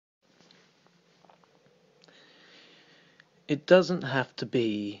It doesn't have to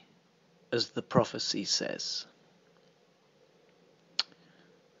be as the prophecy says.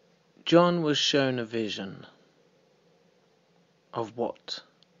 John was shown a vision of what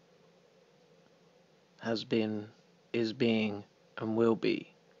has been, is being, and will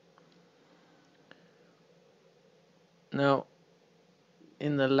be. Now,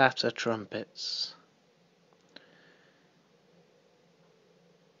 in the latter trumpets,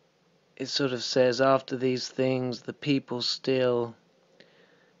 it sort of says, after these things, the people still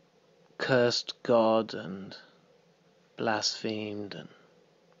cursed God and blasphemed. And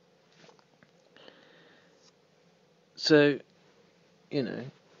so,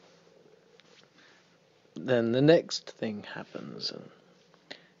 then the next thing happens,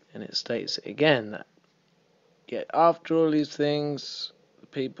 and it states again that, yet after all these things, the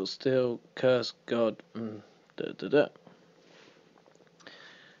people still curse God, and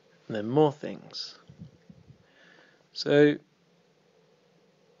And then more things. So,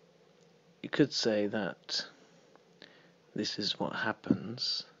 you could say that this is what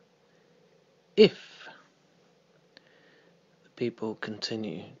happens if the people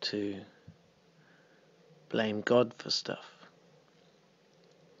continue to blame God for stuff.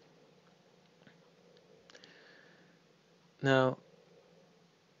 Now,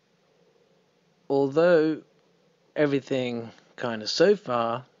 although everything kind of so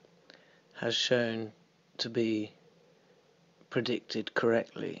far has shown to be predicted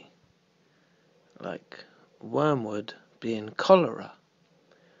correctly, like wormwood being cholera,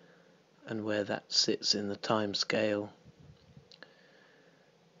 and where that sits in the time scale,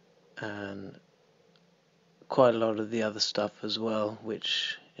 and quite a lot of the other stuff as well,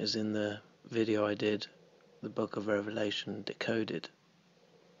 which is in the video I did, the Book of Revelation Decoded.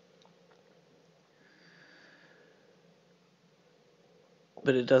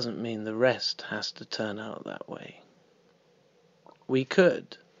 But it doesn't mean the rest has to turn out that way. We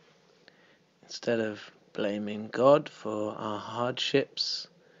could, instead of blaming God for our hardships,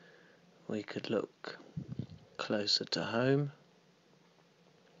 we could look closer to home,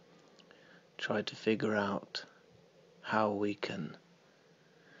 try to figure out how we can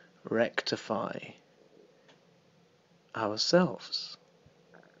rectify ourselves,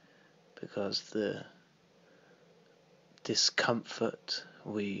 because the discomfort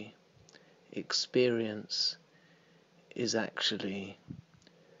we experience is actually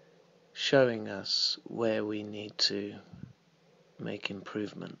showing us where we need to make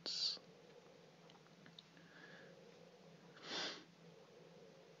improvements.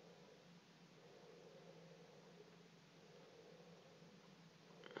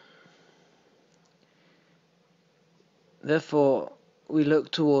 Therefore, we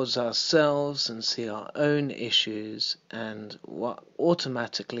look towards ourselves and see our own issues, and what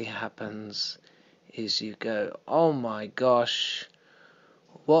automatically happens is you go, oh my gosh,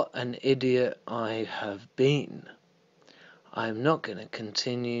 what an idiot I have been. I'm not going to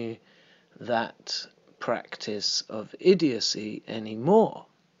continue that practice of idiocy anymore.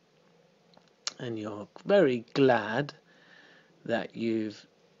 And you're very glad that you've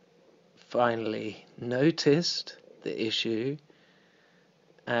finally noticed the issue,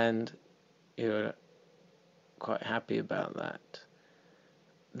 and you're quite happy about that.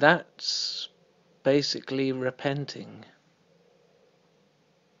 That's basically repenting.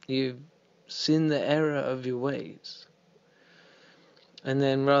 You've seen the error of your ways. And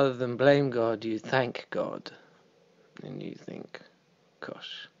then rather than blame God, you thank God. And you think,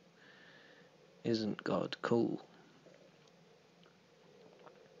 gosh, isn't God cool?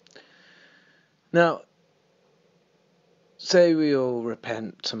 Now, say we all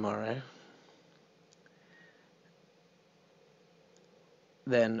repent tomorrow,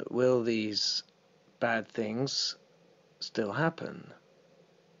 then will these bad things still happen?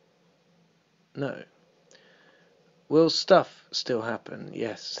 No. Will stuff still happen?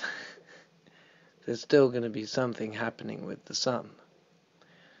 Yes. There's still going to be something happening with the sun.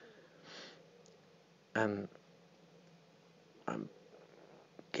 And I'm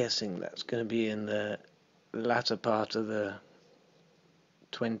guessing that's going to be in the latter part of the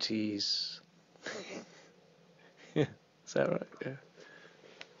 20s. Yeah, is that right? Yeah.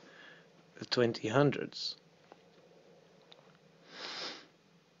 The 2000s.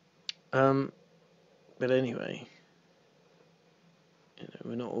 But anyway,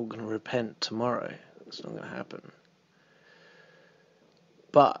 we're not all going to repent tomorrow. It's not going to happen.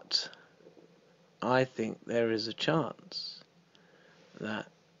 But I think there is a chance that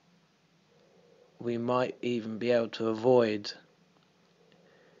we might even be able to avoid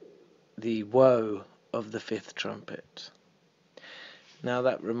the woe of the fifth trumpet. Now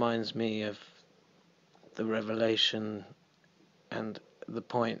that reminds me of the Revelation and the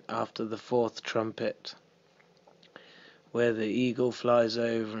point after the fourth trumpet, where the eagle flies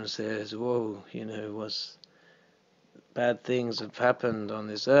over and says, "Whoa, bad things have happened on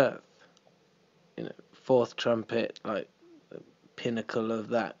this earth." Fourth trumpet, like the pinnacle of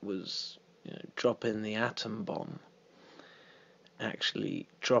that was, dropping the atom bomb, actually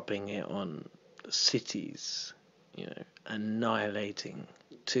dropping it on cities, annihilating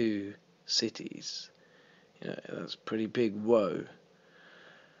 2 cities. That's pretty big woe.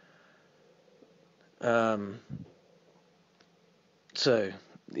 So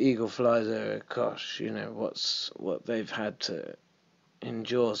the eagle flies over. Gosh, what they've had to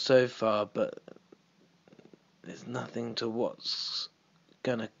endure so far, but there's nothing to what's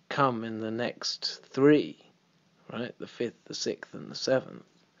gonna come in the next 3, right? The 5th, the 6th, and the 7th.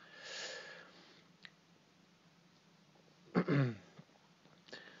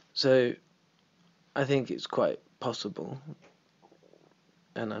 So I think it's quite possible,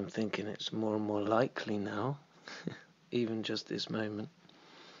 and I'm thinking it's more and more likely now, even just this moment,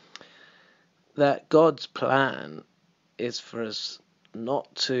 that God's plan is for us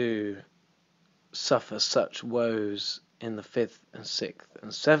not to suffer such woes in the 5th and 6th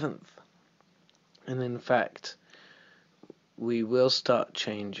and 7th. And in fact, we will start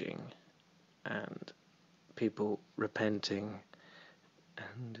changing and people repenting,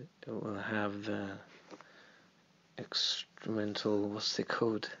 and it will have the what's it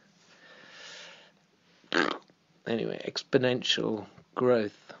called? Anyway, exponential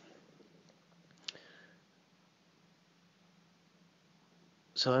growth.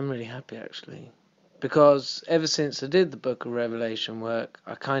 So I'm really happy, actually, because ever since I did the Book of Revelation work,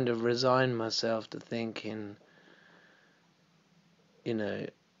 I kind of resigned myself to thinking,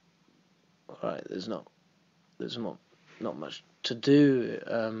 alright, there's not much to do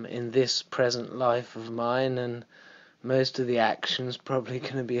in this present life of mine, and most of the action's probably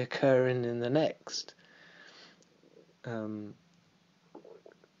going to be occurring in the next. So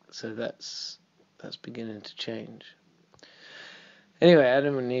that's beginning to change. Anyway, I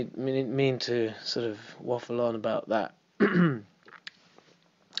don't mean to sort of waffle on about that. I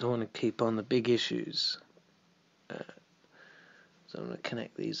want to keep on the big issues. So I'm going to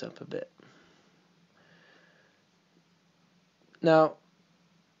connect these up a bit. Now,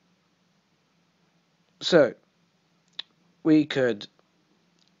 so we could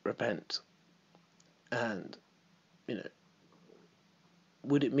repent, and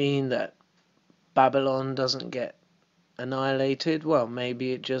would it mean that Babylon doesn't get annihilated? Well,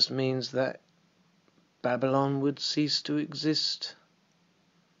 maybe it just means that Babylon would cease to exist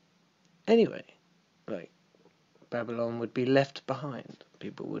anyway. Like, Babylon would be left behind.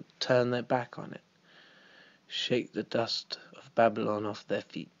 People would turn their back on it, shake the dust of Babylon off their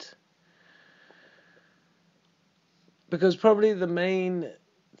feet. Because probably the main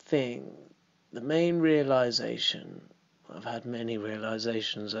realization, I've had many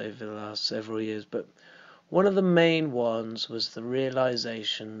realizations over the last several years, but one of the main ones was the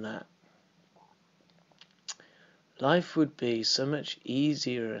realization that life would be so much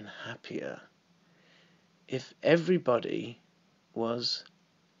easier and happier if everybody was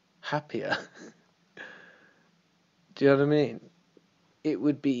happier. Do you know what I mean? It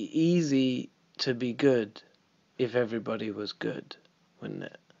would be easy to be good if everybody was good, wouldn't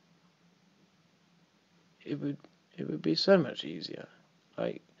it? It would be so much easier.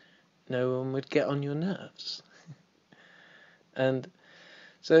 Like, no one would get on your nerves. And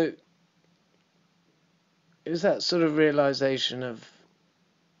so it was that sort of realization of,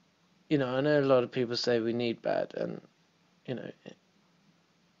 I know a lot of people say we need bad, and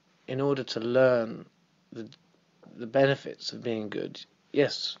in order to learn the benefits of being good,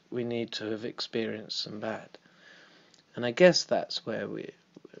 yes, we need to have experienced some bad. And I guess that's where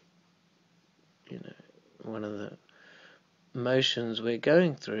one of the emotions we're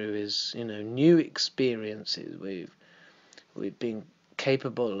going through is, new experiences. We've been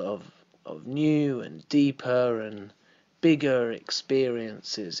capable of new and deeper and bigger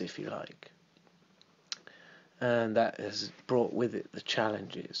experiences, if you like. And that has brought with it the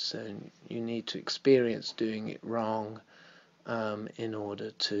challenges. So you need to experience doing it wrong in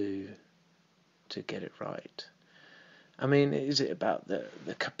order to get it right. I mean, is it about the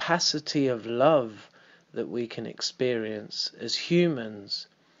capacity of love that we can experience as humans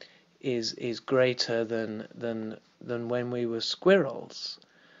is greater than when we were squirrels?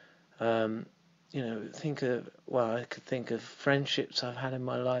 I could think of friendships I've had in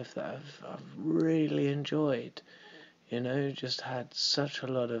my life that I've really enjoyed. Just had such a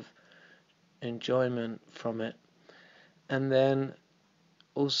lot of enjoyment from it. And then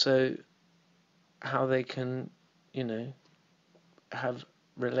also how they can, have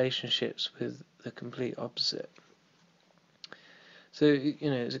relationships with the complete opposite. So,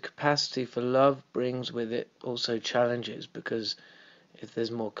 the capacity for love brings with it also challenges, because if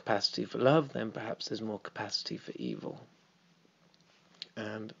there's more capacity for love, then perhaps there's more capacity for evil.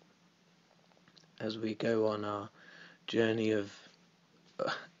 And as we go on our journey of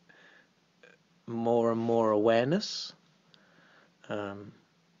more and more awareness, then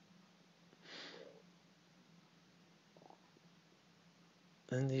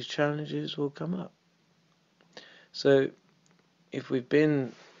these challenges will come up. So if we've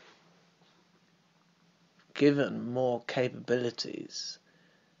been given more capabilities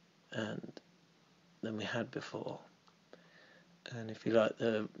than we had before, and if you like,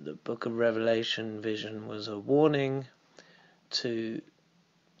 the book of Revelation vision was a warning to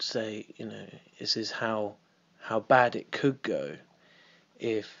say, this is how bad it could go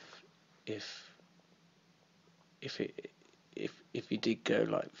if you did go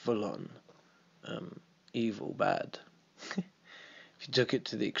like full on evil bad. If you took it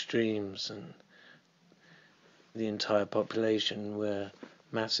to the extremes and the entire population were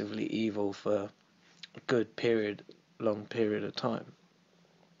massively evil for a good long period of time.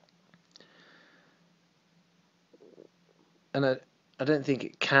 And I don't think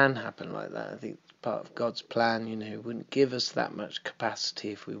it can happen like that. I think part of God's plan, wouldn't give us that much capacity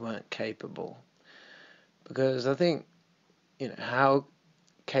if we weren't capable. Because I think, how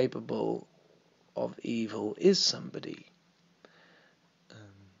capable of evil is somebody?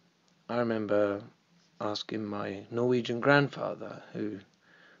 I remember asking my Norwegian grandfather, who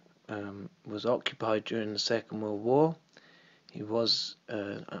was occupied during the Second World War. He was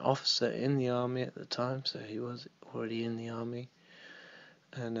an officer in the army at the time, so he was already in the army.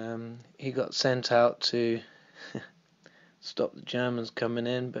 And he got sent out to stop the Germans coming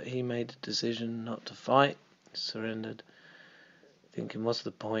in, but he made a decision not to fight. He surrendered, thinking, what's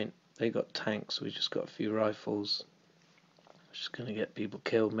the point? They got tanks, we just got a few rifles. Just going to get people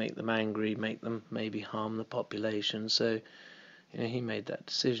killed, make them angry, make them maybe harm the population. So, he made that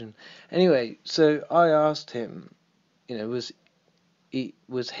decision. Anyway, so I asked him, was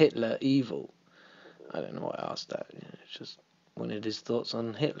Hitler evil? I don't know why I asked that. It's just wanted his thoughts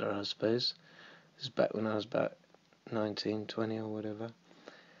on Hitler, I suppose. This is back when I was about 19, 20 or whatever.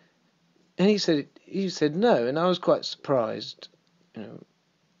 And he said no, and I was quite surprised.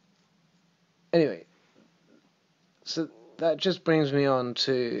 Anyway, so that just brings me on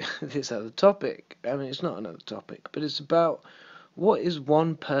to this other topic. I mean, it's not another topic, but it's about what is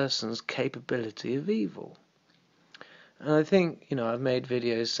one person's capability of evil. And I think, I've made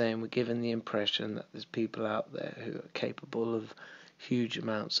videos saying we're given the impression that there's people out there who are capable of huge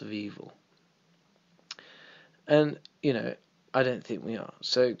amounts of evil. And, I don't think we are.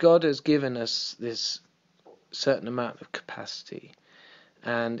 So God has given us this certain amount of capacity.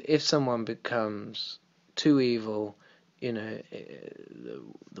 And if someone becomes too evil, the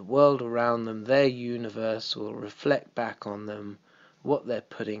world around them, their universe will reflect back on them what they're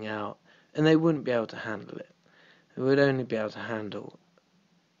putting out, and they wouldn't be able to handle it. They would only be able to handle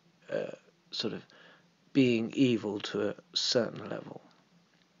sort of being evil to a certain level.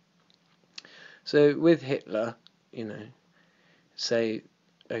 So with Hitler, say,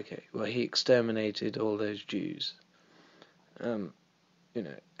 okay, well, he exterminated all those Jews.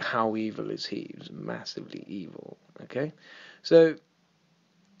 How evil is he? He was massively evil. Okay, so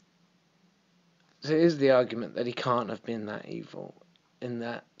here's the argument that he can't have been that evil, in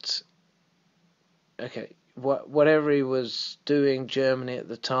that, okay, whatever he was doing, Germany at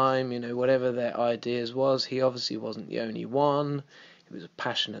the time, whatever their ideas was, he obviously wasn't the only one. He was a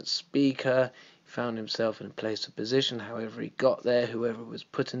passionate speaker. He found himself in a place of position. However he got there, whoever was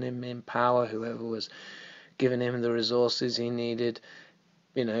putting him in power, whoever was giving him the resources he needed,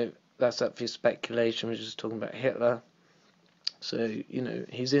 that's up for speculation. We're just talking about Hitler. So,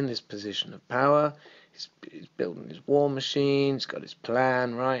 he's in this position of power. He's building his war machine. He's got his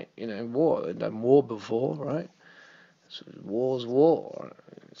plan, right? War. They've done war before, right? So war's war.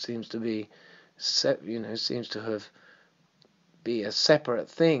 It seems to be, seems to have be a separate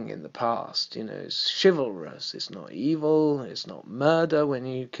thing in the past. It's chivalrous. It's not evil. It's not murder when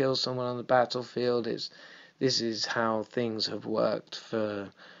you kill someone on the battlefield. This is how things have worked for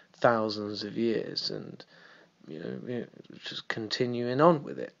thousands of years, and just continuing on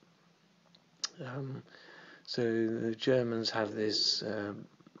with it. So the Germans have this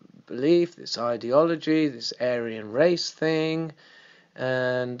belief, this ideology, this Aryan race thing,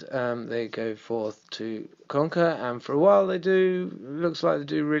 and they go forth to conquer, and for a while looks like they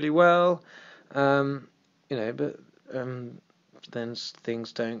do really well, but then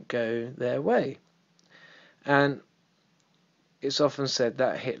things don't go their way. And it's often said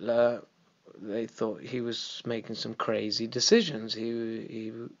that Hitler, they thought he was making some crazy decisions.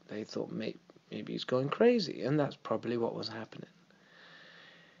 They thought maybe he's going crazy, and that's probably what was happening.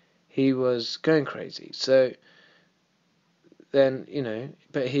 He was going crazy. So then,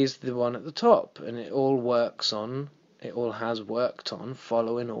 but he's the one at the top, and it all has worked on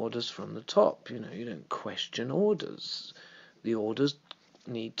following orders from the top. You don't question orders. The orders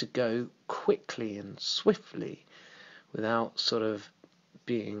need to go quickly and swiftly without sort of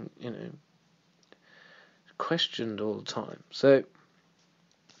being, questioned all the time. So,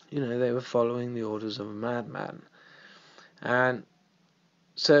 they were following the orders of a madman. And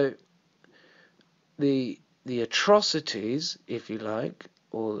so the atrocities, if you like,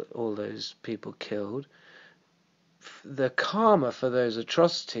 all those people killed, the karma for those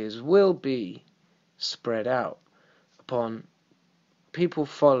atrocities will be spread out upon people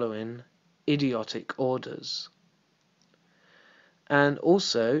following idiotic orders. And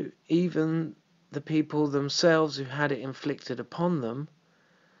also, even the people themselves who had it inflicted upon them,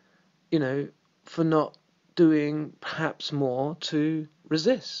 for not doing perhaps more to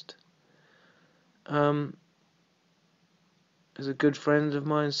resist. As a good friend of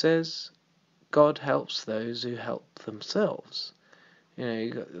mine says, God helps those who help themselves.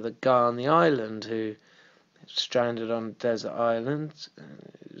 You got the guy on the island who stranded on a desert island,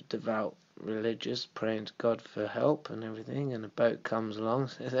 devout religious, praying to God for help and everything, and a boat comes along,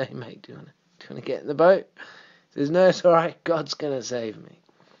 says, "Hey mate, do you want to get in the boat?" He says, "No, it's alright, God's gonna save me."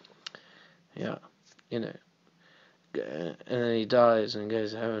 Yeah, and then he dies and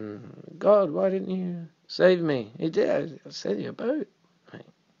goes to heaven. "God, why didn't you save me?" "He did, I sent you a boat, mate.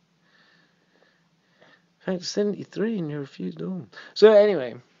 In fact, 73 and you refused all." So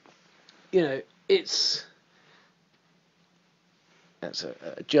anyway, that's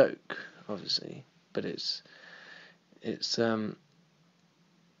a joke, obviously, but it's a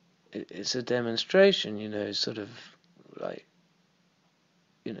demonstration, sort of like,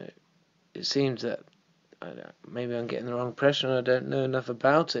 it seems that, maybe I'm getting the wrong impression, I don't know enough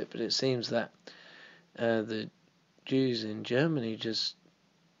about it, but it seems that the Jews in Germany just,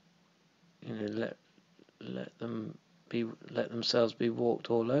 let themselves be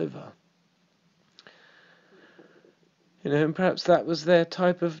walked all over. And perhaps that was their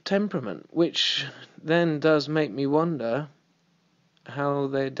type of temperament, which then does make me wonder how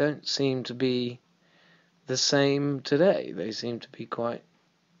they don't seem to be the same today. They seem to be quite,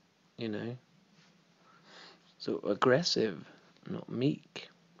 sort of aggressive, not meek.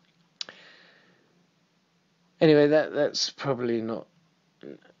 Anyway, that's probably not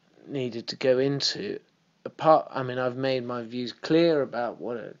needed to go into. I've made my views clear about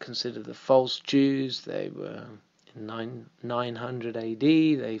what I consider the false Jews. They were in 900 AD.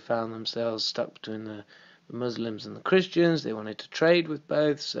 They found themselves stuck between the Muslims and the Christians. They wanted to trade with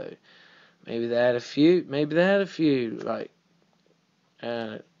both, so maybe they had a few, like,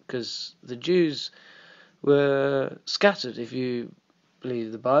 because the Jews were scattered. If you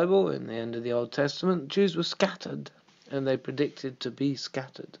believe the Bible, in the end of the Old Testament, Jews were scattered, and they predicted to be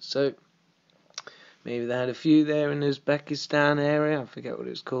scattered. So maybe they had a few there in the Uzbekistan area, I forget what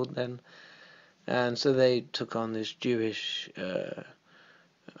it was called then, and so they took on this Jewish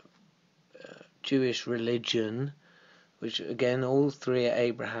religion, which again, all three are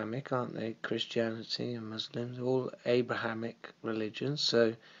Abrahamic, aren't they? Christianity and Muslims, all Abrahamic religions.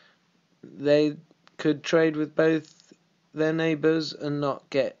 So they could trade with both their neighbours and not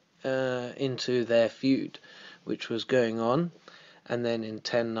get into their feud, which was going on. And then in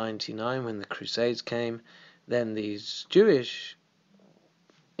 1099, when the Crusades came, then these Jewish,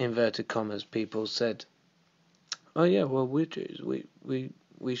 inverted commas, people said, "Oh yeah, well, we're Jews.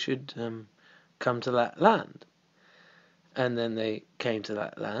 We should come to that land." And then they came to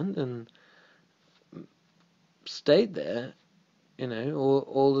that land and stayed there,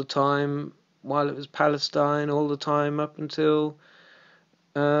 all the time while it was Palestine, all the time up until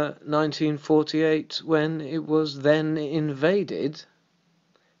 1948, when it was then invaded.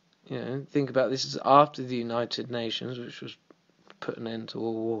 Think about this as after the United Nations, which was put an end to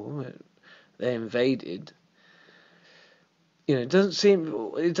all war. They invaded. It doesn't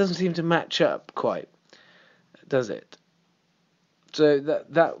seem to match up quite, does it? So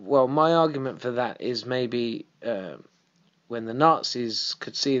my argument for that is maybe when the Nazis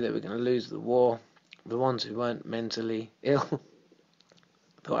could see they were going to lose the war, the ones who weren't mentally ill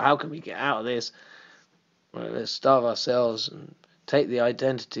thought, how can we get out of this? Well, let's starve ourselves and take the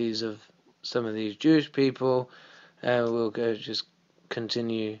identities of some of these Jewish people, and we'll go just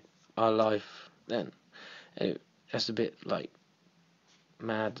continue our life then. That's a bit like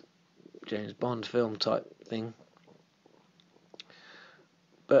mad James Bond film type thing.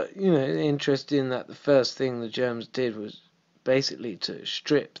 But, interesting that the first thing the Germans did was basically to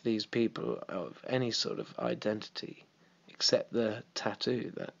strip these people of any sort of identity except the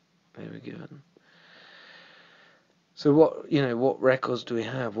tattoo that they were given. So what records do we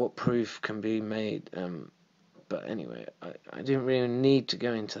have? What proof can be made? But anyway, I didn't really need to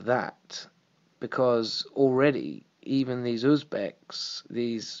go into that, because already even these Uzbeks,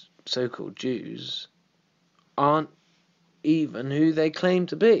 these so-called Jews, aren't even who they claim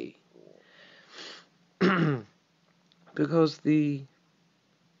to be. Because the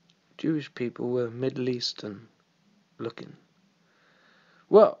Jewish people were Middle Eastern looking.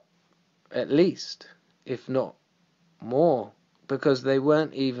 Well, at least, if not more, because they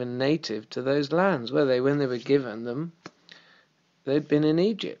weren't even native to those lands, were they? When they were given them, they'd been in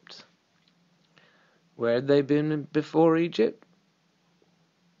Egypt. Where had they been before Egypt?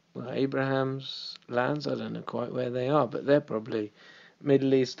 Well, Abraham's lands, I don't know quite where they are, but they're probably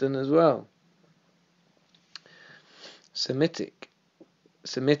Middle Eastern as well. Semitic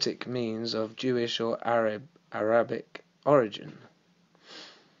means of Jewish or Arabic origin.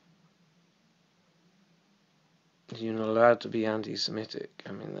 You're not allowed to be anti-Semitic.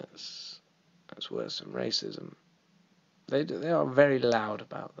 I mean, that's worse than racism. They are very loud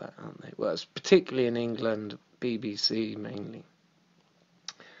about that, aren't they? Well, it's particularly in England, BBC mainly.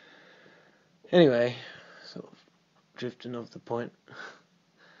 Anyway, sort of drifting off the point.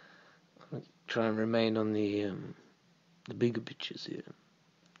 I'll try and remain on the bigger pictures here.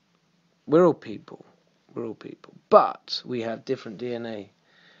 We're all people, but we have different DNA.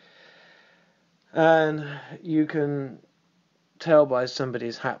 And you can tell by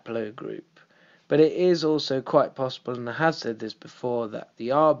somebody's haplogroup. But it is also quite possible, and I have said this before, that the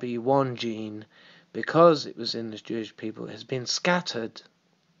RB1 gene, because it was in the Jewish people, has been scattered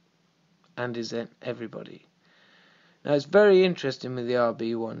and is in everybody. Now, it's very interesting with the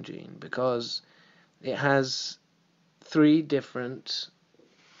RB1 gene because it has 3 different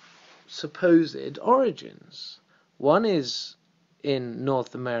supposed origins. One is in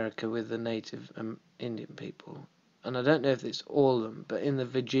North America with the native Indian people, and I don't know if it's all of them, but in the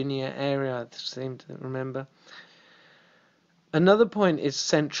Virginia area, I seem to remember. Another point is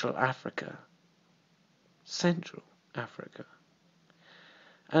Central Africa.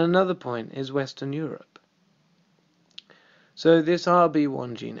 And another point is Western Europe. So this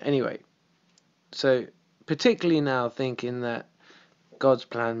RB1 gene, anyway, so particularly now thinking that God's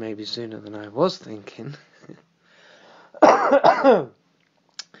plan may be sooner than I was thinking, the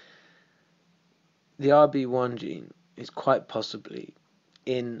RB1 gene is quite possibly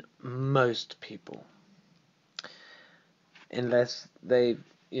in most people, unless they've,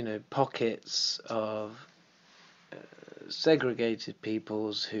 pockets of segregated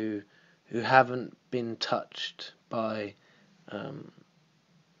peoples who haven't been touched by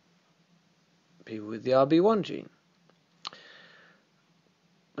people with the RB1 gene.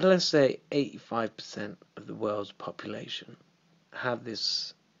 But let's say 85% of the world's population have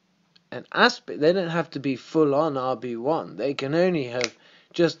this an aspect. They don't have to be full on RB1. They can only have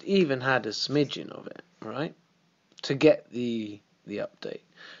just even had a smidgen of it, right? To get the update.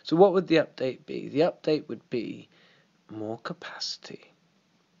 So what would the update be? The update would be more capacity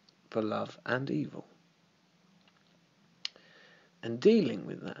for love and evil. And dealing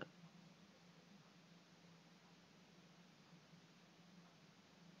with that.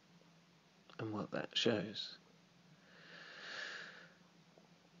 And what that shows.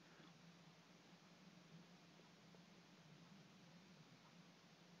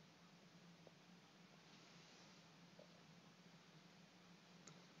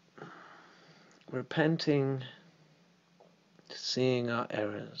 Repenting, seeing our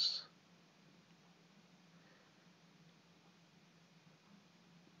errors,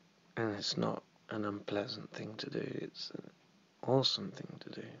 and it's not an unpleasant thing to do, it's an awesome thing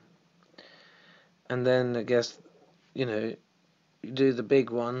to do. And then I guess, you do the big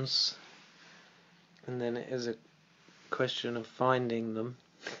ones, and then it is a question of finding them.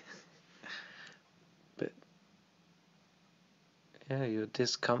 But yeah, your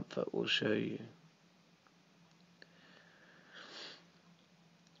discomfort will show you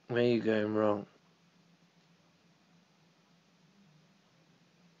where you're going wrong.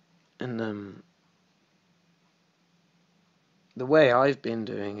 And the way I've been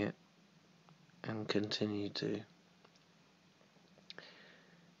doing it and continue to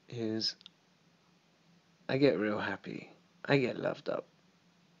is I get real happy. I get loved up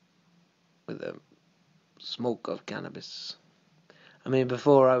with a smoke of cannabis. I mean,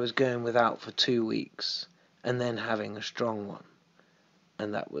 before I was going without for 2 weeks and then having a strong one.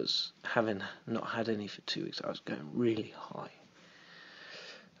 And that was having not had any for 2 weeks. I was going really high.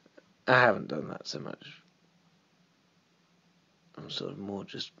 I haven't done that so much. I'm sort of more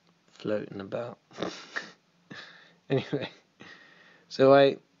just floating about. Anyway, so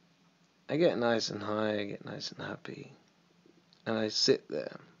I get nice and high, I get nice and happy, and I sit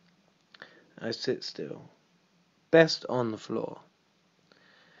there. I sit still. Best on the floor.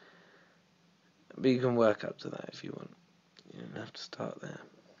 But you can work up to that if you want. You don't have to start there.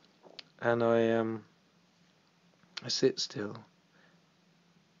 And I sit still.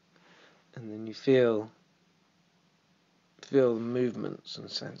 And then you feel the movements and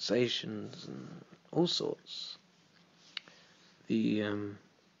sensations and all sorts. It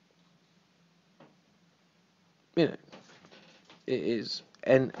is,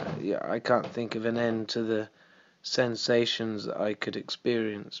 and I can't think of an end to the sensations that I could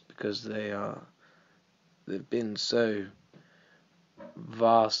experience, because they've been so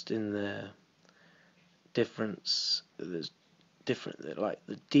vast in their difference. There's different, like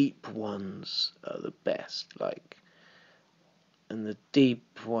the deep ones are the best, and the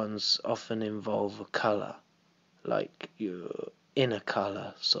deep ones often involve a colour, like your inner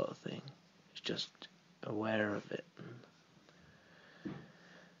colour sort of thing. It's just aware of it.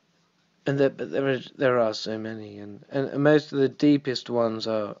 But there are so many, and most of the deepest ones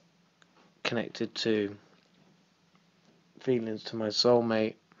are connected to feelings to my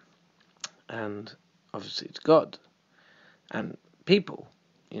soulmate, and obviously to God, and people,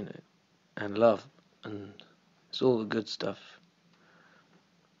 and love, and it's all the good stuff.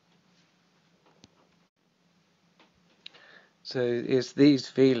 So it's these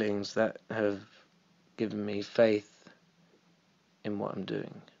feelings that have given me faith in what I'm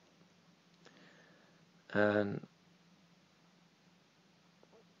doing. And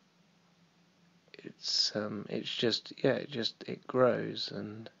it's just, it grows,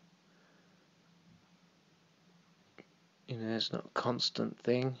 and it's not a constant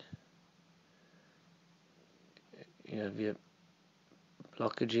thing. You have your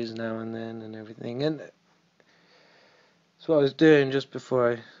blockages now and then and everything. And that's what I was doing just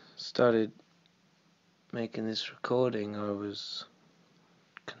before I started making this recording. I was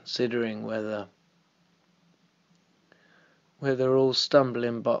considering whether all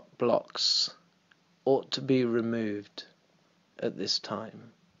stumbling blocks ought to be removed at this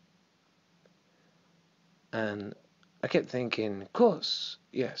time. And I kept thinking, of course,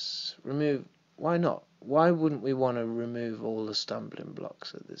 yes, remove. Why not? Why wouldn't we want to remove all the stumbling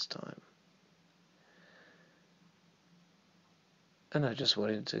blocks at this time? And I just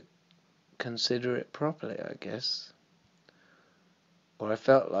wanted to consider it properly, I guess. Or I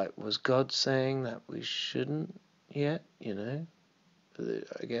felt like, was God saying that we shouldn't yet, I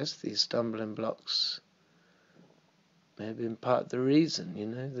guess these stumbling blocks may have been part of the reason,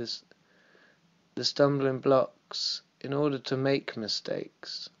 the stumbling blocks, in order to make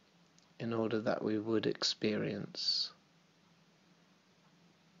mistakes, in order that we would experience.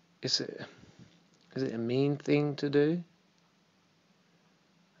 Is it a mean thing to do?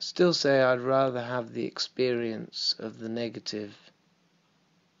 Still say I'd rather have the experience of the negative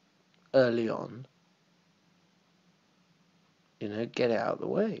early on, get it out of the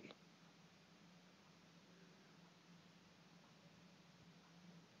way.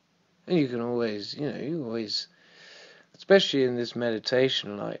 And you can always, especially in this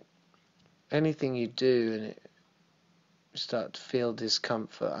meditation, like anything you do and you start to feel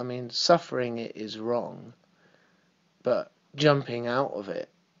discomfort. I mean, suffering it is wrong, but jumping out of it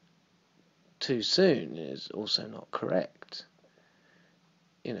too soon is also not correct.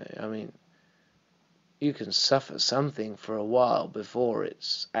 I mean, you can suffer something for a while before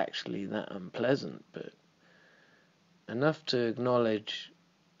it's actually that unpleasant, but enough to acknowledge,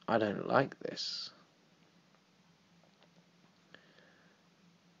 I don't like this.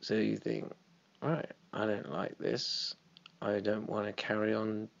 So you think, right, I don't like this, I don't want to carry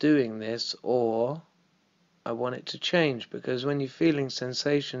on doing this, or I want it to change, because when you're feeling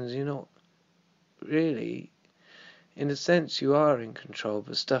sensations, you're not really, in a sense you are in control,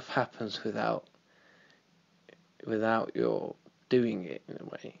 but stuff happens without your doing it, in a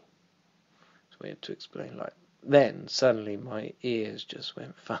way. It's weird to explain. Like, then suddenly my ears just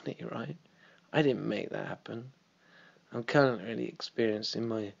went funny, right? I didn't make that happen. I'm currently experiencing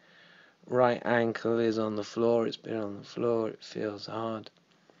my right ankle is on the floor. It's been on the floor. It feels hard.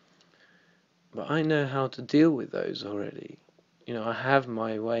 But I know how to deal with those already. I have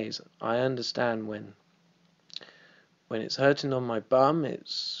my ways. I understand when it's hurting on my bum,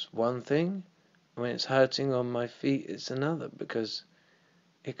 it's one thing. When it's hurting on my feet, it's another, because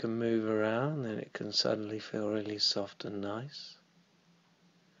it can move around and it can suddenly feel really soft and nice.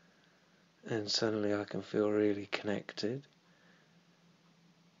 And suddenly I can feel really connected.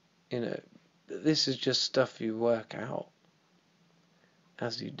 This is just stuff you work out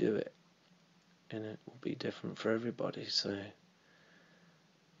as you do it, and it will be different for everybody. So there's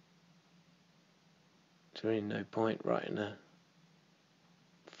really no point writing a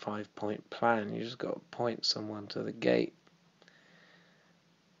 5-point plan. You just got to point someone to the gate,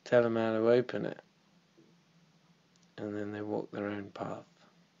 tell them how to open it, and then they walk their own path.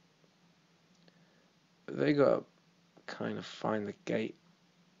 But they got to kind of find the gate.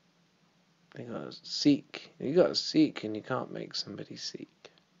 They got to seek. You got to seek, and you can't make somebody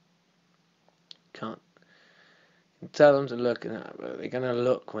seek. Can't. You can tell them to look, but they're gonna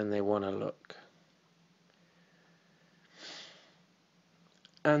look when they want to look.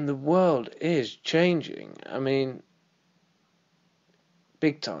 And the world is changing. I mean,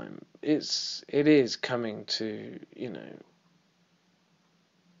 big time. It is coming to,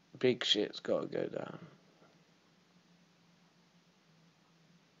 big shit's got to go down.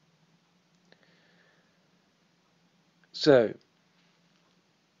 So,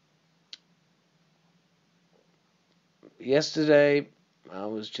 yesterday I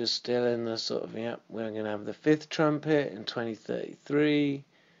was just still in the sort of, we're going to have the 5th trumpet in 2033,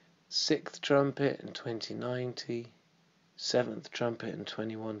 6th trumpet in 2090, 7th trumpet in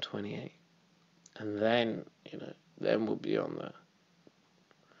 2128. And then, then we'll be on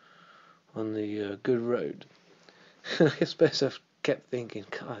the good road. I suppose I've kept thinking,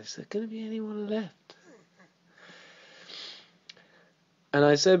 God, is there going to be anyone left? And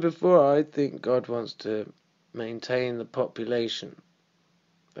I said before, I think God wants to maintain the population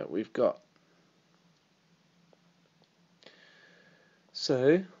that we've got.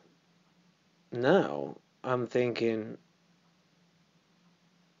 So, now I'm thinking,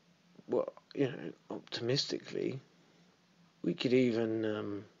 well, optimistically, we could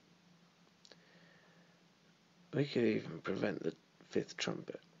even prevent the 5th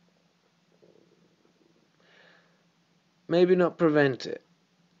trumpet. Maybe not prevent it,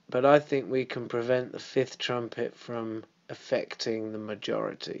 but I think we can prevent the 5th trumpet from affecting the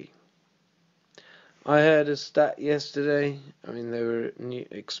majority. I heard a stat yesterday, they were new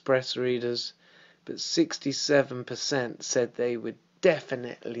Express readers, but 67% said they would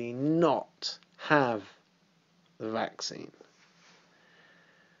definitely not have the vaccine.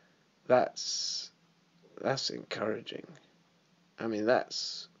 That's encouraging.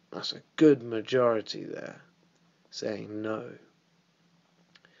 That's a good majority there saying no.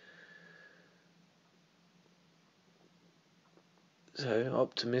 So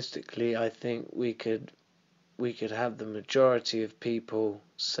optimistically, I think we could have the majority of people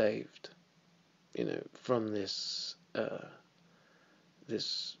saved, from this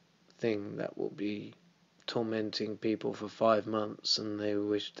this thing that will be tormenting people for 5 months, and they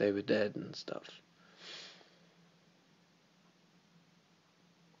wish they were dead and stuff.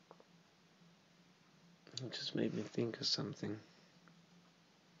 It just made me think of something.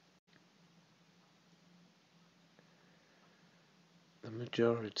 The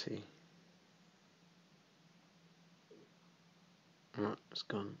majority. Oh, it's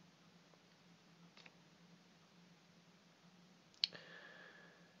gone.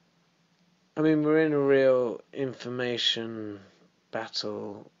 We're in a real information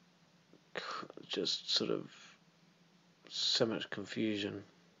battle, just sort of so much confusion.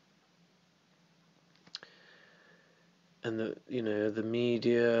 And the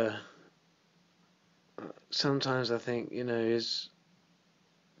media, sometimes I think, is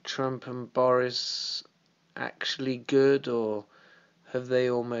Trump and Boris actually good, or have they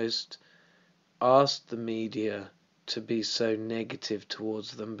almost asked the media to be so negative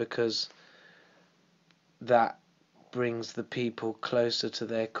towards them because that brings the people closer to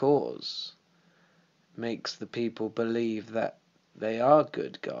their cause, makes the people believe that they are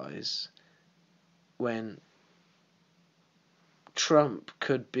good guys, when Trump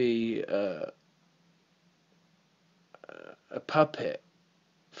could be a puppet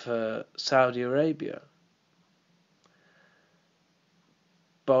for Saudi Arabia.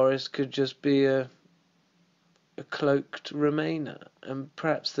 Boris could just be a cloaked Remainer, and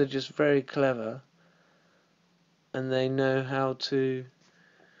perhaps they're just very clever and they know how to,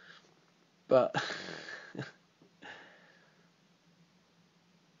 but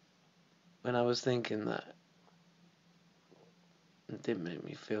when I was thinking that, it didn't make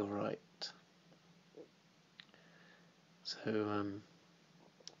me feel right. So I'm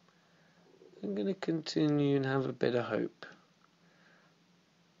going to continue and have a bit of hope,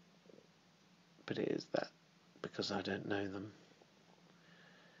 but it is that because I don't know them.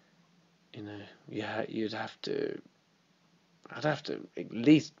 I'd have to at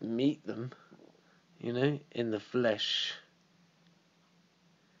least meet them, in the flesh.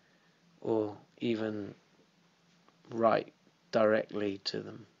 or even write directly to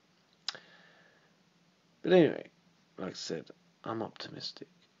them. But anyway, like I said, I'm optimistic.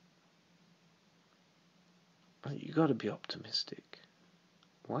 You got to be optimistic.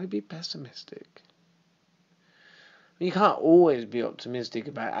 Why be pessimistic? You can't always be optimistic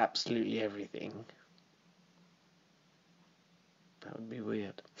about absolutely everything. That would be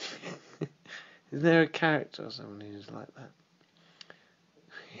weird. Is there a character or someone who's like that?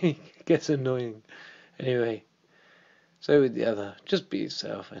 It gets annoying. Anyway, so with the other, just be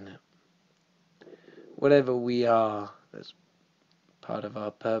yourself, innit? Whatever we are, that's part of our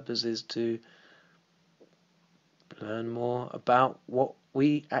purpose is to learn more about what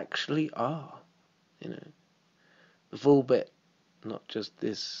we actually are, the full bit, not just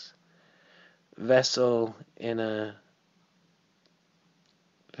this vessel in a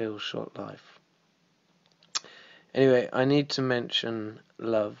little short life. Anyway, I need to mention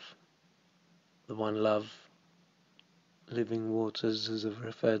love, the one love, living waters as I've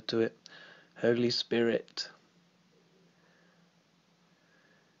referred to it, Holy Spirit,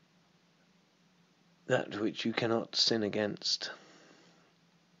 that which you cannot sin against.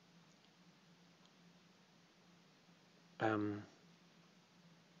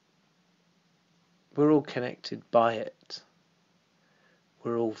 We're all connected by it.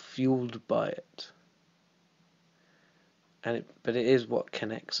 We're all fueled by it. But it is what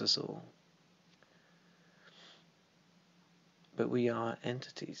connects us all. But we are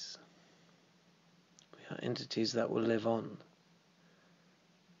entities. We are entities that will live on.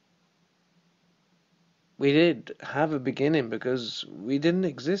 We did have a beginning because we didn't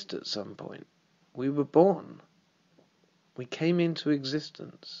exist at some point. We were born. We came into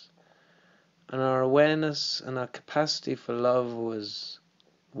existence. And our awareness and our capacity for love was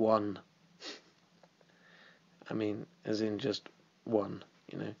one. I mean, as in just one,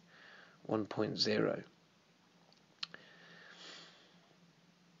 1.0.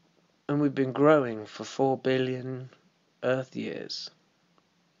 And we've been growing for 4 billion Earth years.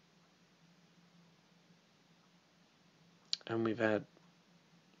 And we've had,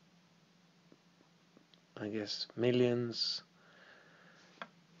 I guess, millions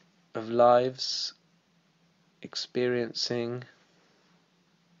of lives experiencing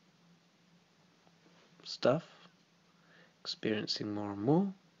stuff, experiencing more and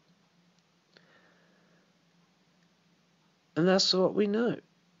more. And that's what we know.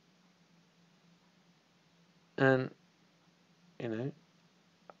 And,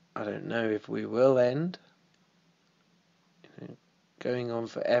 I don't know if we will end. Going on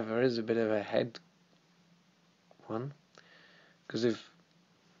forever is a bit of a head one. Because if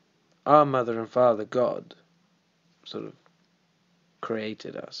our mother and father, God, sort of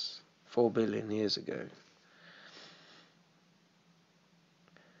created us 4 billion years ago,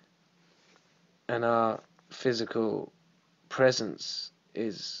 and our physical presence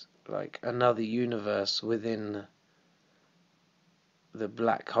is like another universe within the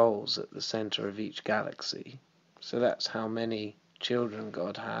black holes at the center of each galaxy. So that's how many children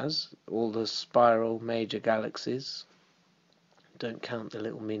God has, all the spiral major galaxies. Don't count the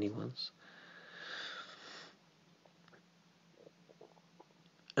little mini ones.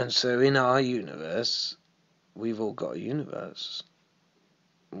 And so in our universe, we've all got a universe.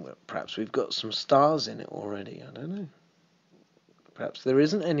 Well, perhaps we've got some stars in it already, I don't know. Perhaps there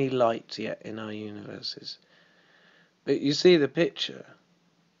isn't any light yet in our universes. But you see the picture.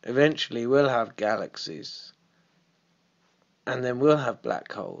 Eventually we'll have galaxies. And then we'll have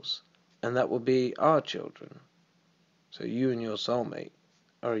black holes. And that will be our children. So you and your soulmate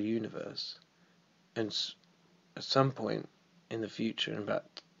are a universe. And at some point in the future, in about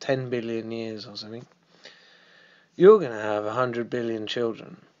 10 billion years or something, you're going to have 100 billion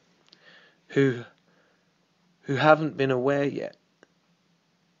children who haven't been aware yet,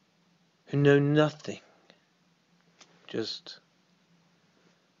 who know nothing, just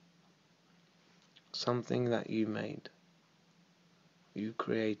something that you made, you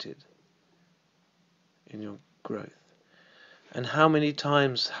created in your growth. And how many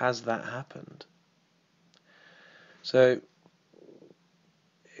times has that happened? So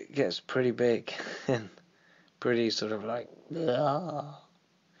it gets pretty big and pretty sort of like your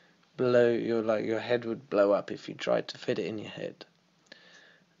head would blow up if you tried to fit it in your head.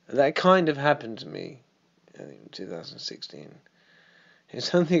 That kind of happened to me in 2016. It's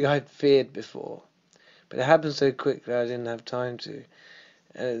something I'd feared before, but it happened so quickly I didn't have time to.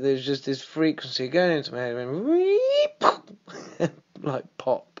 There's just this frequency going into my head, like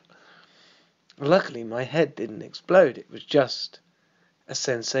pop. Luckily, my head didn't explode. It was just a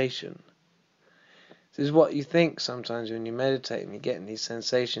sensation. This is what you think sometimes when you meditate and you're getting these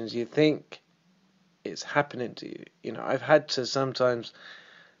sensations. You think it's happening to you. You know, I've had to sometimes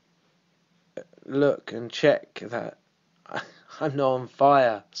look and check that I'm not on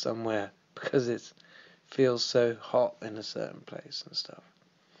fire somewhere because it feels so hot in a certain place and stuff.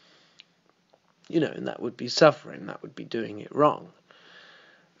 You know, and that would be suffering. That would be doing it wrong.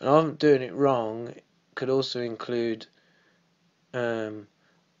 And often doing it wrong could also include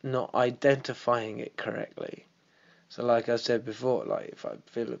not identifying it correctly. So like I said before, like if I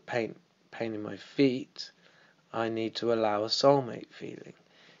feel a pain in my feet, I need to allow a soulmate feeling.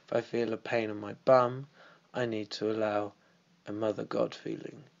 If I feel a pain on my bum, I need to allow a mother God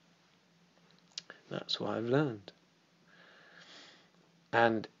feeling. That's what I've learned.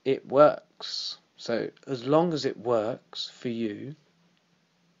 And it works. So as long as it works for you,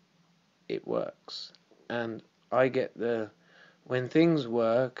 it works. And I get when things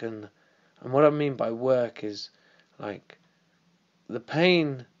work, and what I mean by work is like the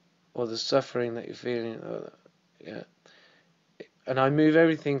pain or the suffering that you're feeling, yeah. And I move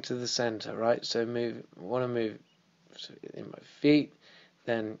everything to the center, right? So want to move in my feet,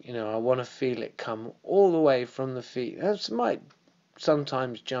 then I want to feel it come all the way from the feet. It might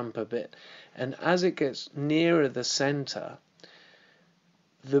sometimes jump a bit, and as it gets nearer the center,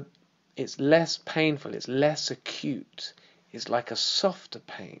 it's less painful, it's less acute, it's like a softer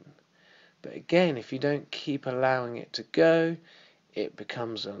pain. But again, if you don't keep allowing it to go, it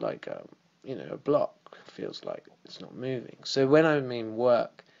becomes like a block. It feels like it's not moving. So when I mean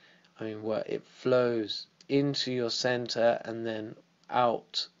work, it flows into your center and then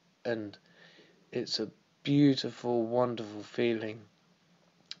out, and it's a beautiful, wonderful feeling.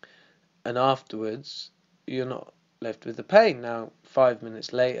 And afterwards, you're not left with the pain. Now, 5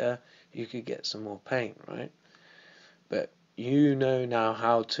 minutes later, you could get some more pain, right? But you know now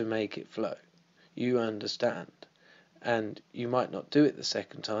how to make it flow. You understand. And you might not do it the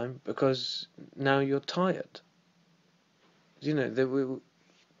second time because now you're tired. You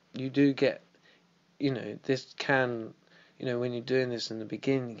do get, this can, when you're doing this in the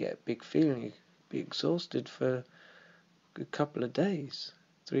beginning, you get a big feeling. You could be exhausted for a couple of days,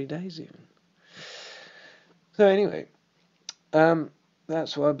 3 days even. So anyway,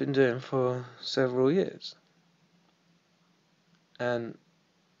 that's what I've been doing for several years. And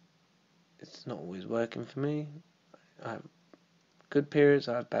it's not always working for me. I have good periods,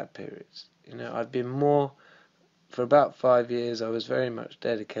 I have bad periods. I've been for about 5 years, I was very much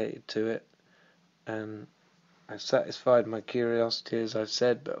dedicated to it. And I've satisfied my curiosity, as I've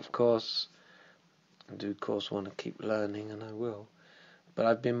said, but of course, I do of course want to keep learning, and I will. But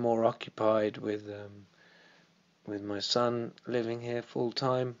I've been more occupied with my son living here full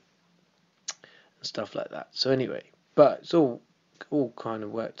time and stuff like that. So anyway, but it's all kind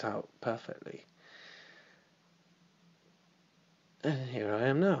of worked out perfectly. And here I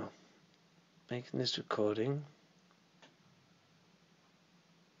am now, making this recording,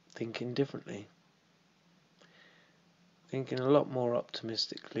 thinking differently, thinking a lot more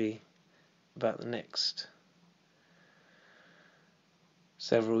optimistically about the next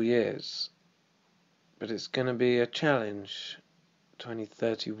several years. But it's going to be a challenge.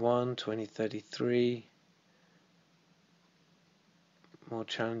 2031, 2033, more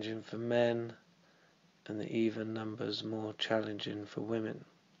challenging for men, and the even numbers more challenging for women.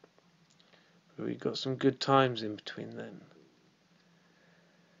 But we've got some good times in between then.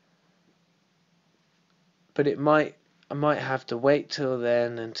 But I might have to wait till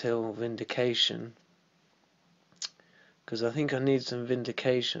then, until vindication, because I think I need some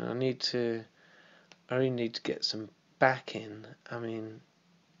vindication. I really need to get some back in.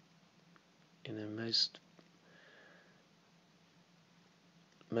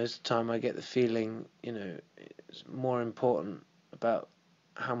 Most of the time I get the feeling, it's more important about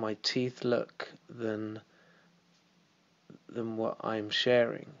how my teeth look than what I'm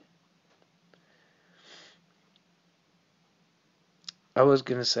sharing. I was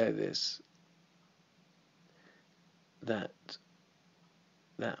going to say this, that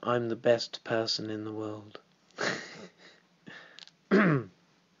I'm the best person in the world. So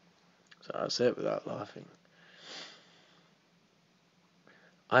I'll say it without laughing.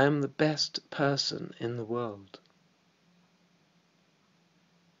 I am the best person in the world.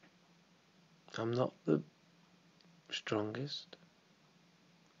 I'm not the strongest.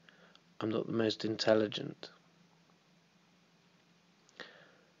 I'm not the most intelligent.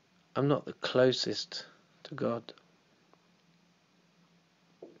 I'm not the closest to God.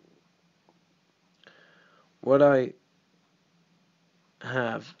 What I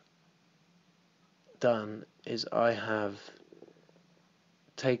have done is I have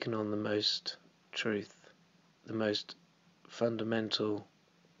taken on the most truth, the most fundamental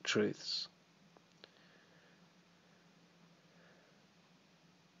truths.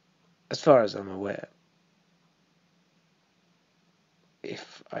 As far as I'm aware,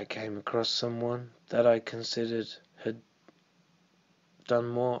 if I came across someone that I considered had done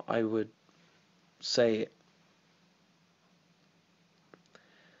more, I would say it.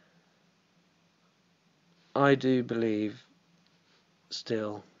 I do believe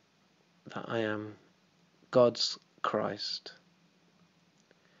still that I am God's Christ,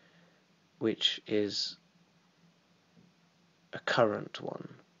 which is a current one,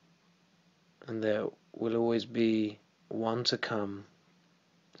 and there will always be one to come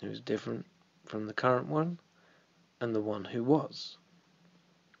who is different from the current one and the one who was.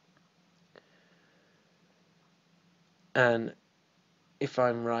 And if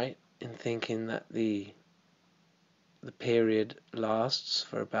I'm right in thinking that the period lasts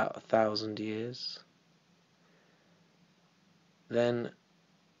for about 1,000 years, then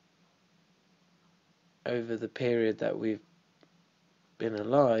over the period that we've been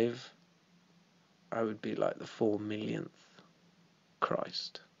alive, I would be like the 4 millionth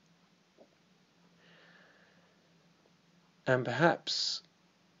Christ. And perhaps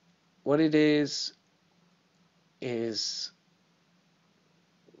what it is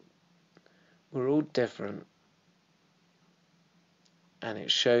we're all different, and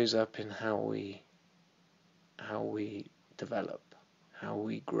it shows up in how we develop, how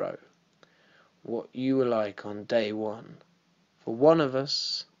we grow. What you were like on day one. For one of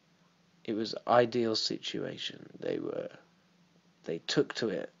us, it was an ideal situation. They took to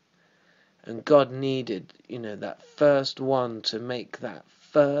it, and God needed, that first one to make that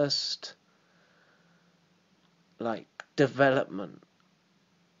first development.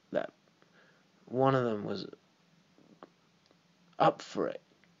 That one of them was up for it.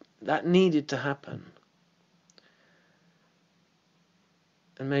 That needed to happen.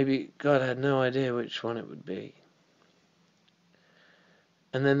 And maybe God had no idea which one it would be.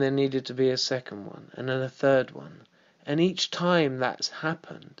 And then there needed to be a second one, and then a third one. And each time that's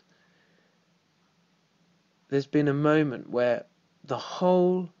happened, there's been a moment where the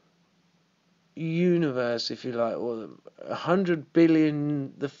whole universe, if you like, or 100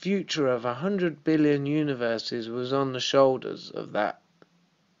 billion, the future of 100 billion universes was on the shoulders of that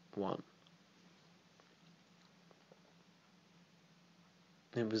one.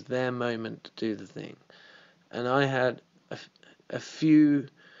 It was their moment to do the thing. And I had a few,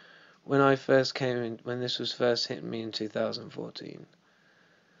 when I first came in, when this was first hitting me in 2014,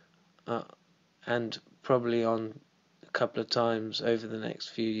 and probably on a couple of times over the next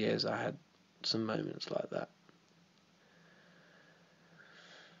few years, I had some moments like that.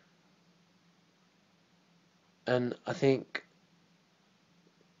 And I think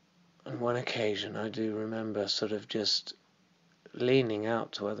on one occasion I do remember sort of just leaning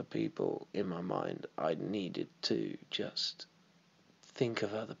out to other people in my mind. I needed to just think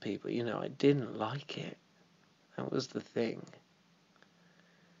of other people. I didn't like it. That was the thing.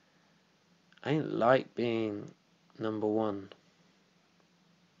 I didn't like being number one.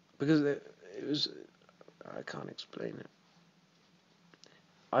 Because it was, I can't explain it.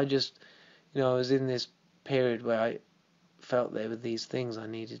 I just, I was in this period where I felt there were these things I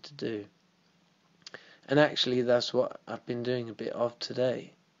needed to do. And actually that's what I've been doing a bit of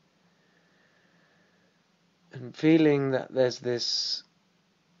today. And feeling that there's this,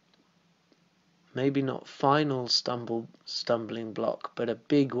 maybe not final stumbling block, but a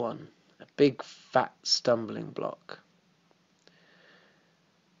big one, a big fat stumbling block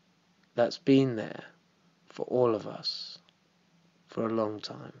that's been there for all of us for a long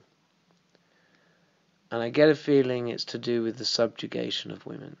time. And I get a feeling it's to do with the subjugation of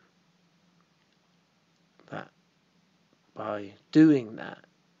women. That by doing that,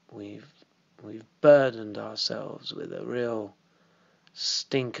 we've burdened ourselves with a real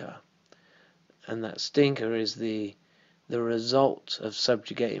stinker. And that stinker is the result of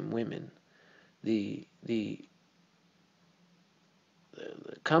subjugating women. The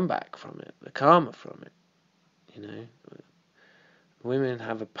comeback from it, the karma from it. Women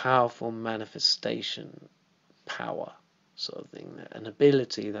have a powerful manifestation power sort of thing, an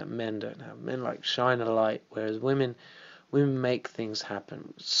ability that men don't have. Men shine a light, whereas women make things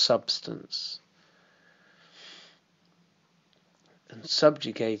happen with substance. And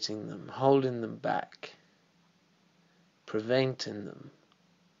subjugating them, holding them back, preventing them,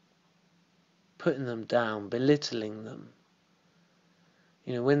 putting them down, belittling them.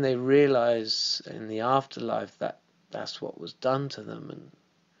 When they realize in the afterlife that that's what was done to them and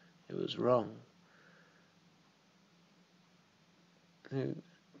it was wrong, they're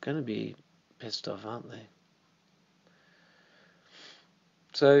going to be pissed off, aren't they?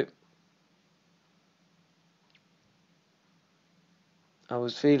 So I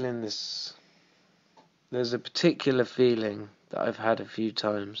was feeling this. There's a particular feeling that I've had a few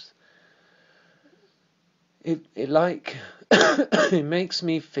times. It like it makes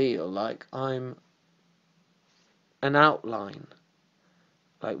me feel like I'm an outline,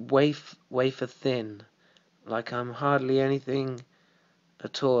 like wafer thin, like I'm hardly anything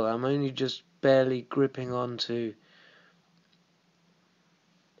at all. I'm only just barely gripping on to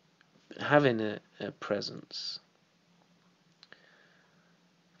having a presence.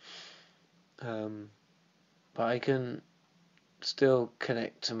 But I can still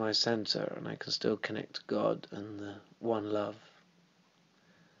connect to my center, and I can still connect to God and the one love.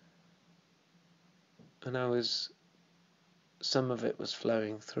 And some of it was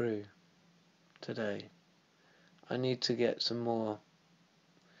flowing through today. I need to get some more,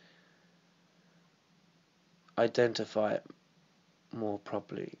 identify it more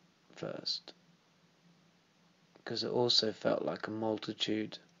properly first, because it also felt like a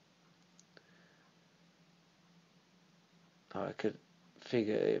multitude. I could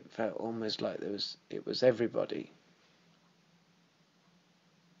figure it felt almost like it was everybody,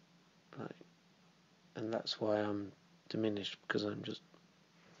 right? And that's why I'm diminished, because I'm just,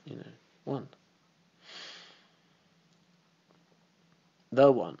 one. The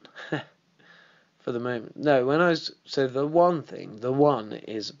one. For the moment. No, so the one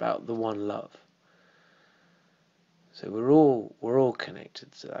is about the one love. So we're all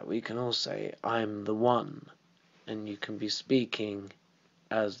connected to that. We can all say, I'm the one, and you can be speaking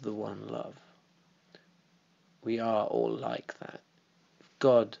as the one love. We are all like that. If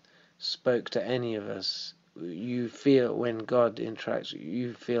God spoke to any of us, you feel, when God interacts,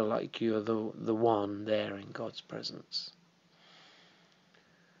 you feel like you're the one there in God's presence.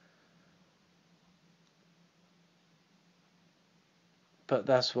 But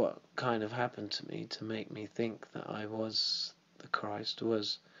that's what kind of happened to me to make me think that I was the Christ.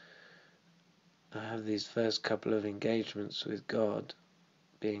 I have these first couple of engagements with God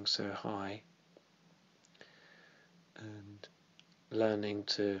being so high, and learning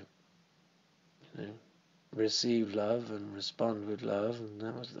to, receive love and respond with love, and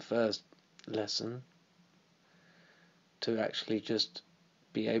that was the first lesson, to actually just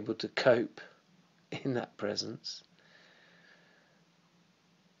be able to cope in that presence.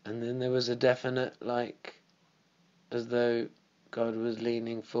 And then there was a definite, as though God was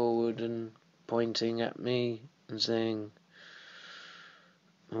leaning forward and pointing at me and saying,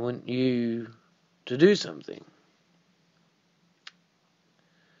 I want you to do something.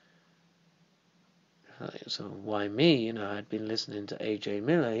 So why me? I'd been listening to A.J.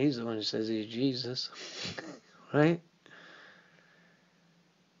 Miller. He's the one who says he's Jesus. Right?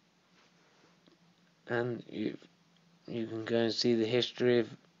 And you can go and see the history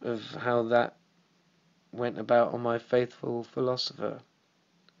of how that went about on my Faithful Philosopher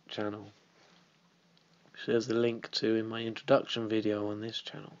channel, which there's a link to in my introduction video on this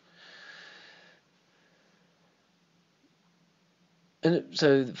channel. And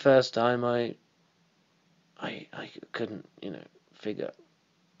so the first time I couldn't, figure,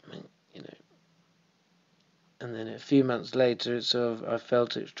 and then a few months later, I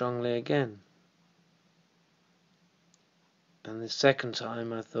felt it strongly again. And the second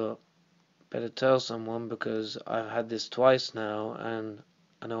time I thought, better tell someone, because I've had this twice now, and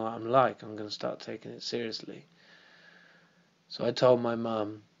I know what I'm like. I'm going to start taking it seriously. So I told my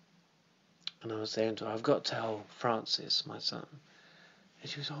mum, and I was saying to her, I've got to tell Francis, my son. And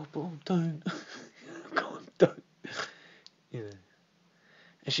she was, oh, Bob, don't. God, don't. And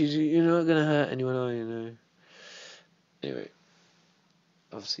she's, you're not going to hurt anyone, Anyway,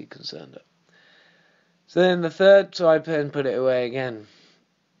 obviously concerned her. So then I then put it away again.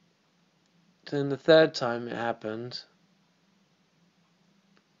 So then the third time it happened,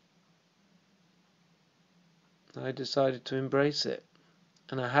 I decided to embrace it.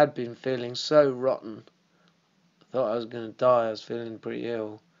 And I had been feeling so rotten. I thought I was going to die. I was feeling pretty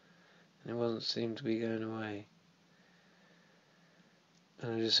ill. And it wasn't seemed to be going away.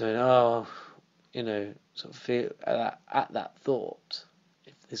 And I just went, sort of feel at that thought,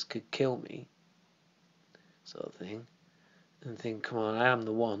 if this could kill me, sort of thing. And think, come on, I am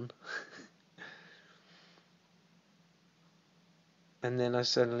the one. And then I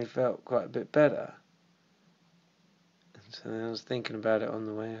suddenly felt quite a bit better. And so then I was thinking about it on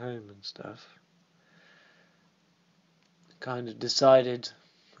the way home and stuff. Kind of decided,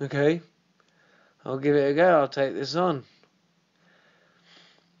 okay, I'll give it a go, I'll take this on.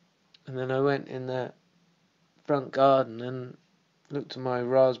 And then I went in the front garden and looked at my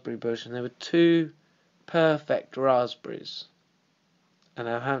raspberry bush, and there were 2 perfect raspberries. And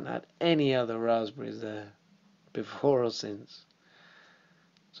I haven't had any other raspberries there before or since.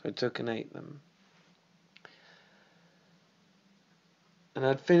 So I took and ate them. And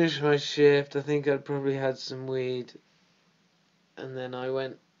I'd finished my shift. I think I'd probably had some weed. And then I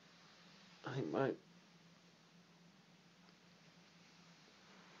went, I think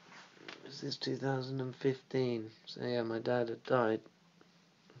was this 2015? So yeah, my dad had died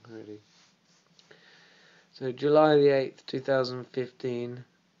already. So July the 8th, 2015.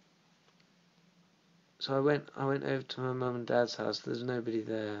 So I went over to my mum and dad's house. There's nobody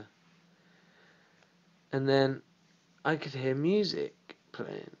there. And then I could hear music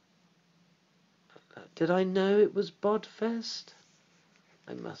playing. Did I know it was Bodfest?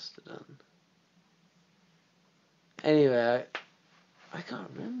 I must have done. Anyway, I can't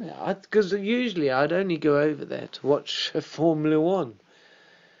remember. Because usually I'd only go over there to watch Formula 1.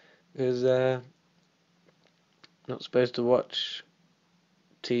 Because not supposed to watch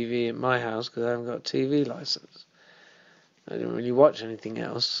TV at my house because I haven't got a TV license. I didn't really watch anything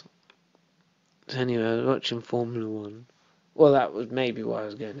else. So anyway, I was watching Formula 1. Well, that was maybe why I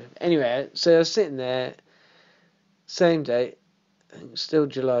was going there. Anyway, so I was sitting there, same date, I think still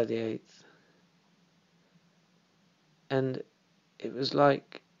July the 8th. And it was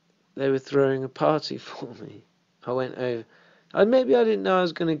like they were throwing a party for me. I went over. Maybe I didn't know I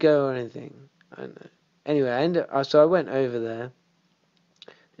was going to go or anything. I don't know. Anyway, so I went over there.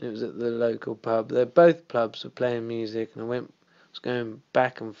 And it was at the local pub. Both pubs were playing music, and I was going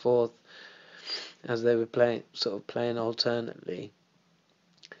back and forth as they were playing alternately.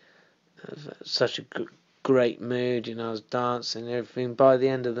 Such a great mood, I was dancing and everything. By the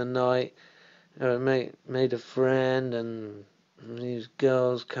end of the night, I made a friend, and these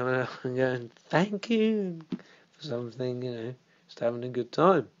girls coming up and going, "Thank you," for something, just having a good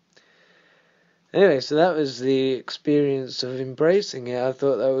time. Anyway, so that was the experience of embracing it. I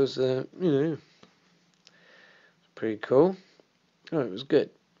thought that was, pretty cool. Oh, it was good.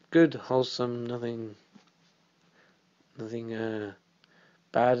 Good, wholesome, nothing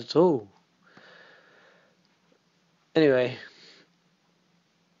bad at all. Anyway,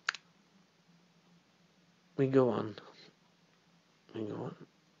 we go on.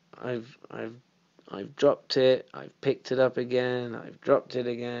 I've dropped it, I've picked it up again, I've dropped it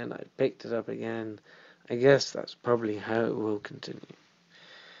again, I've picked it up again. I guess that's probably how it will continue.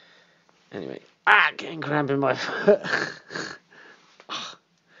 Anyway, getting cramp in my foot. Alright,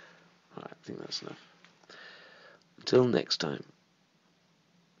 I think that's enough. Until next time.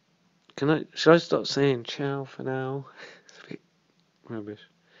 Should I stop saying ciao for now? It's a bit rubbish.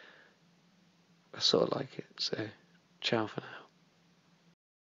 I sort of like it, so ciao for now.